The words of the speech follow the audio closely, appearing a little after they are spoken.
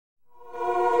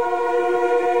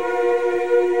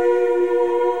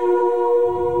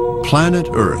planet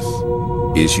Earth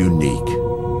is unique.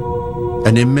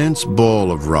 An immense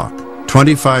ball of rock,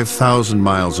 25,000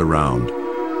 miles around.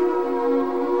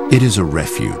 It is a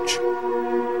refuge.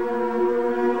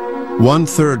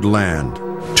 1/3 land,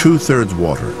 2/3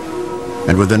 water,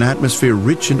 and with an atmosphere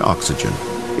rich in oxygen,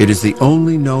 it is the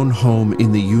only known home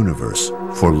in the universe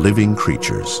for living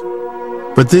creatures.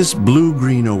 But this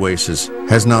blue-green oasis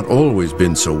has not always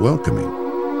been so welcoming.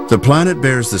 The planet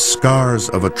bears the scars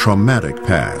of a traumatic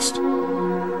past,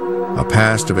 a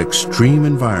past of extreme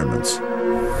environments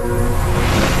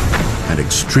and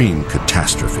extreme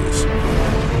catastrophes.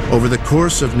 Over the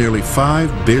course of nearly 5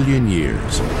 billion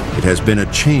years, it has been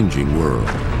a changing world.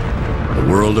 A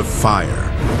world of fire,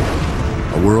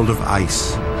 a world of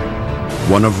ice,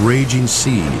 one of raging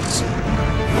seas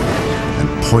and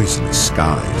poisonous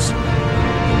skies.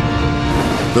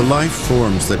 The life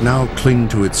forms that now cling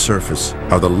to its surface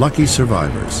are the lucky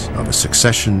survivors of a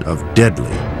succession of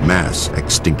deadly mass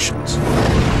extinctions.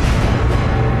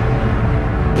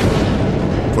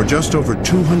 For just over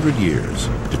 200 years,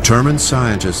 determined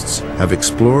scientists have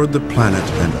explored the planet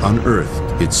and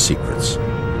unearthed its secrets.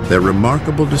 Their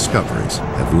remarkable discoveries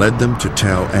have led them to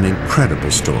tell an incredible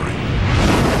story.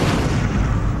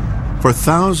 For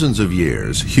thousands of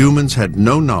years, humans had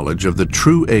no knowledge of the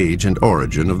true age and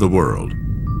origin of the world.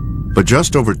 But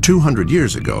just over 200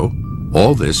 years ago,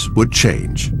 all this would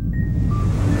change.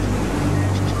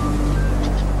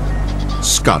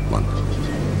 Scotland,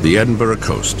 the Edinburgh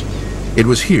coast. It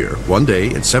was here, one day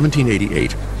in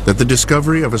 1788, that the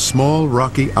discovery of a small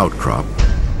rocky outcrop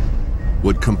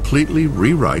would completely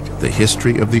rewrite the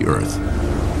history of the Earth.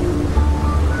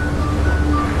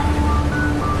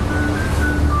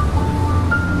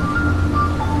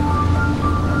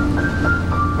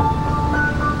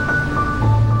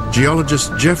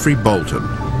 Geologist Geoffrey Bolton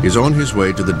is on his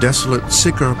way to the desolate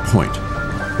Siccar Point,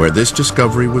 where this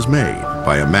discovery was made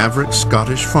by a maverick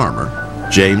Scottish farmer,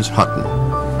 James Hutton.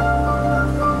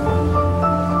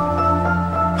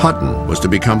 Hutton was to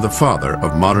become the father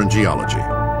of modern geology.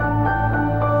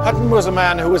 Hutton was a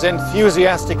man who was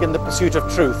enthusiastic in the pursuit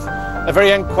of truth, a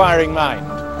very inquiring mind.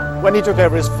 When he took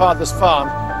over his father's farm,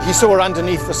 he saw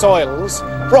underneath the soils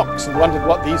rocks and wondered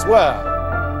what these were.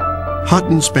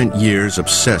 Hutton spent years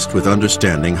obsessed with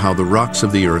understanding how the rocks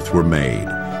of the Earth were made.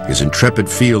 His intrepid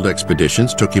field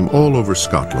expeditions took him all over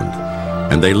Scotland,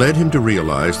 and they led him to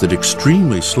realize that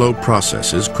extremely slow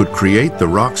processes could create the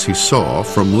rocks he saw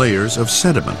from layers of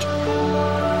sediment.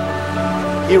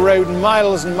 He rode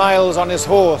miles and miles on his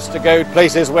horse to go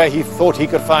places where he thought he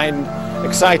could find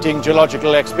exciting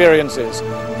geological experiences,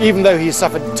 even though he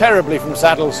suffered terribly from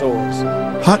saddle sores.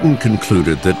 Hutton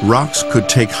concluded that rocks could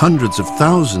take hundreds of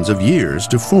thousands of years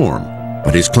to form,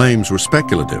 but his claims were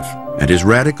speculative, and his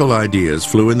radical ideas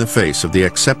flew in the face of the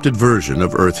accepted version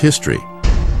of Earth history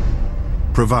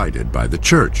provided by the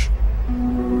Church.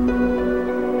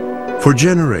 For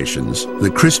generations, the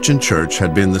Christian Church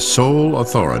had been the sole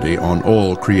authority on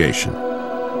all creation,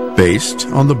 based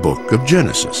on the book of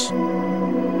Genesis.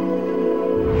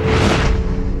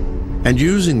 And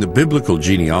using the biblical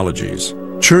genealogies,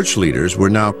 church leaders were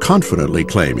now confidently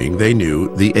claiming they knew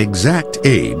the exact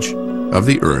age of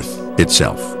the Earth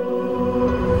itself.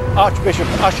 Archbishop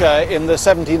Usher in the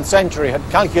 17th century had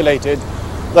calculated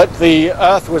that the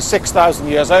Earth was 6,000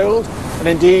 years old, and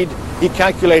indeed he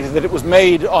calculated that it was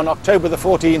made on October the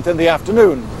 14th in the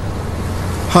afternoon.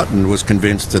 Hutton was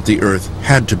convinced that the Earth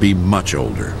had to be much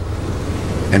older.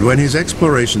 And when his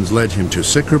explorations led him to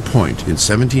Siccar Point in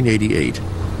 1788,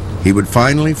 he would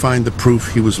finally find the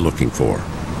proof he was looking for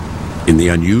in the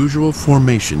unusual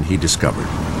formation he discovered.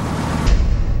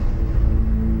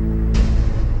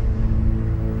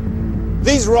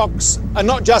 These rocks are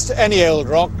not just any old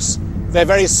rocks, they're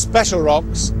very special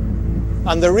rocks,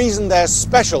 and the reason they're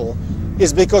special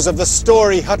is because of the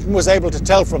story Hutton was able to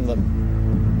tell from them.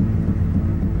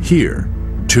 Here,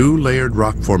 two layered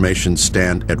rock formations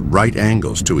stand at right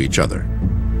angles to each other.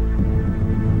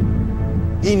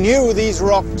 He knew these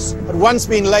rocks had once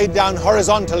been laid down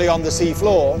horizontally on the sea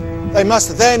floor. They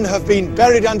must then have been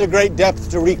buried under great depth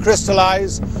to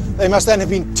recrystallize. They must then have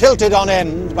been tilted on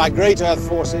end by great earth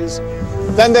forces.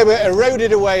 Then they were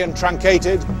eroded away and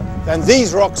truncated. Then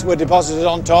these rocks were deposited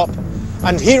on top.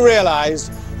 And he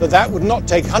realized that that would not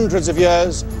take hundreds of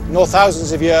years, nor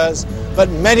thousands of years, but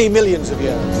many millions of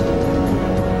years.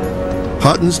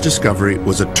 Hutton's discovery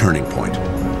was a turning point.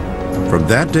 From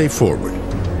that day forward,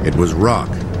 it was rock,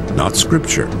 not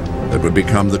scripture, that would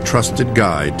become the trusted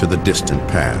guide to the distant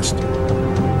past.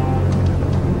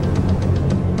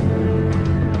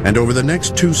 And over the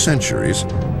next 2 centuries,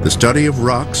 the study of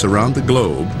rocks around the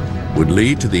globe would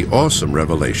lead to the awesome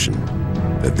revelation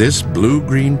that this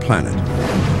blue-green planet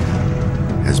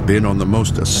has been on the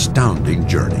most astounding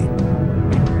journey.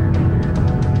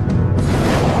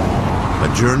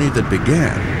 A journey that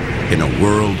began in a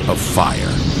world of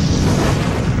fire.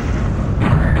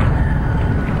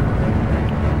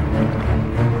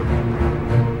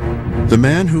 The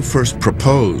man who first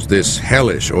proposed this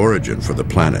hellish origin for the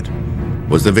planet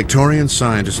was the Victorian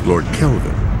scientist Lord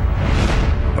Kelvin.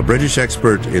 A British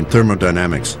expert in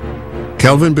thermodynamics,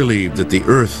 Kelvin believed that the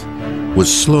Earth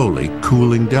was slowly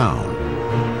cooling down.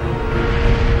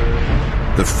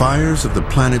 The fires of the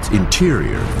planet's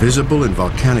interior, visible in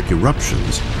volcanic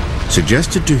eruptions,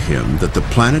 suggested to him that the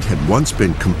planet had once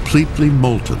been completely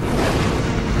molten.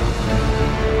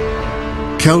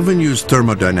 Kelvin used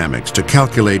thermodynamics to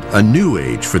calculate a new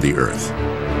age for the Earth.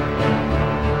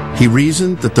 He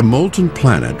reasoned that the molten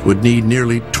planet would need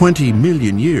nearly 20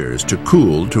 million years to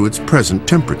cool to its present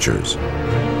temperatures.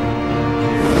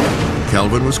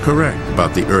 Kelvin was correct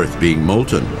about the Earth being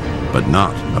molten, but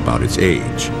not about its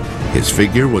age. His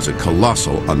figure was a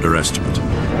colossal underestimate.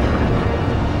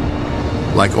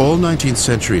 Like all 19th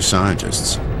century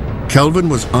scientists, Kelvin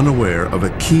was unaware of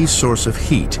a key source of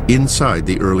heat inside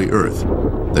the early Earth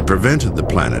that prevented the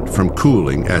planet from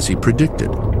cooling as he predicted: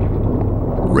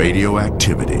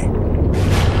 radioactivity.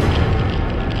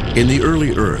 In the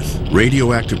early Earth,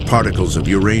 radioactive particles of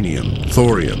uranium,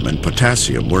 thorium, and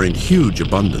potassium were in huge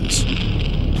abundance.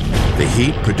 The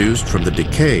heat produced from the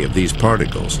decay of these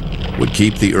particles would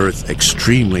keep the Earth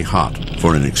extremely hot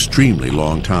for an extremely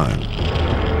long time.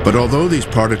 But although these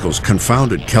particles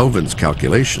confounded Kelvin's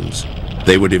calculations,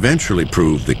 they would eventually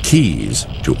prove the keys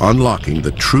to unlocking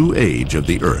the true age of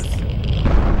the Earth.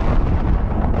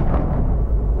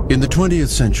 In the 20th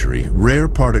century, rare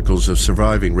particles of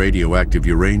surviving radioactive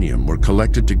uranium were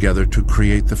collected together to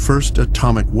create the first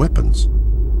atomic weapons.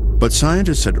 But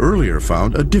scientists had earlier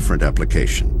found a different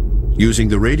application, using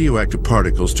the radioactive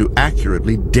particles to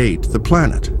accurately date the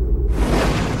planet.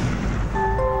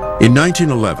 In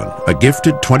 1911, a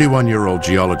gifted 21-year-old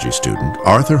geology student,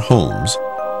 Arthur Holmes,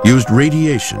 used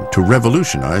radiation to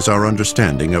revolutionize our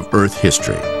understanding of Earth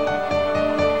history.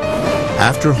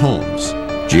 After Holmes,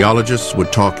 geologists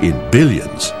would talk in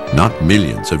billions, not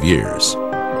millions of years.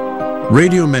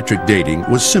 Radiometric dating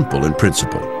was simple in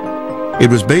principle.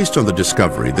 It was based on the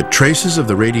discovery that traces of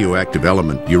the radioactive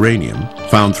element uranium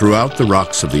found throughout the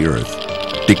rocks of the Earth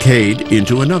decayed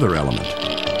into another element,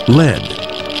 lead.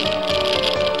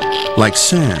 Like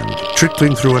sand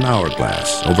trickling through an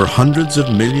hourglass over hundreds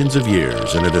of millions of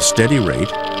years and at a steady rate,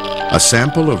 a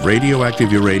sample of radioactive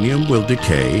uranium will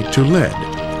decay to lead.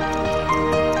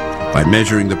 By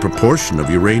measuring the proportion of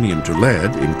uranium to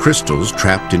lead in crystals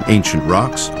trapped in ancient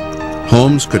rocks,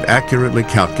 Holmes could accurately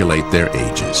calculate their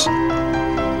ages.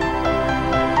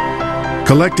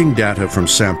 Collecting data from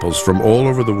samples from all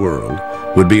over the world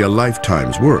would be a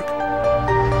lifetime's work.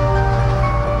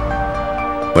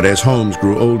 But as Holmes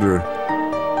grew older,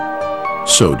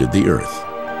 so did the Earth.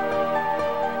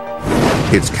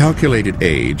 Its calculated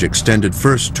age extended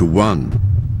first to 1,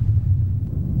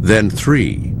 then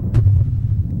 3,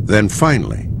 then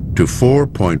finally to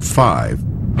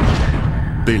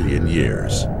 4.5 billion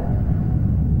years.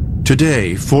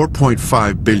 Today,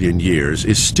 4.5 billion years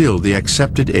is still the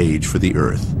accepted age for the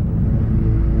Earth.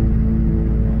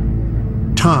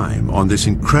 Time on this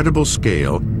incredible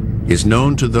scale is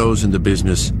known to those in the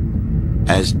business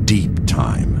as deep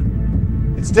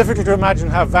time. It's difficult to imagine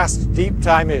how vast deep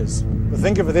time is, but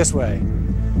think of it this way.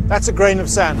 That's a grain of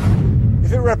sand.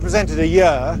 If it represented a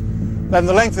year, then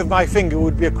the length of my finger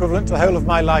would be equivalent to the whole of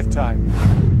my lifetime.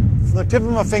 From the tip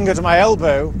of my finger to my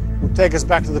elbow would take us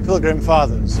back to the Pilgrim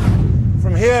Fathers.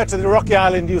 From here to the rocky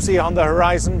island you see on the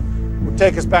horizon would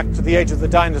take us back to the age of the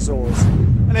dinosaurs.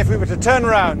 And if we were to turn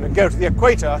around and go to the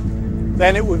equator,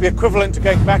 then it would be equivalent to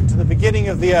going back to the beginning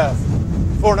of the Earth,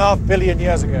 4.5 billion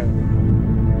years ago.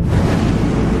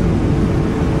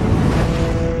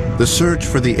 The search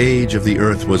for the age of the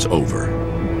Earth was over,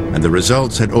 and the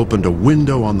results had opened a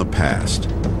window on the past.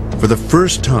 For the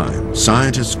first time,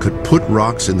 scientists could put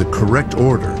rocks in the correct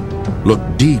order, look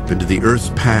deep into the Earth's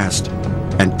past,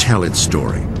 and tell its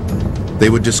story. They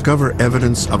would discover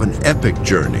evidence of an epic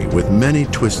journey with many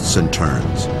twists and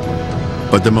turns.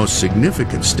 But the most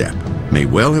significant step may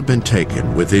well have been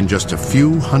taken within just a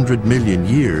few 100 million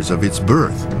years of its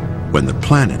birth, when the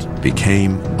planet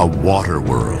became a water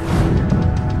world.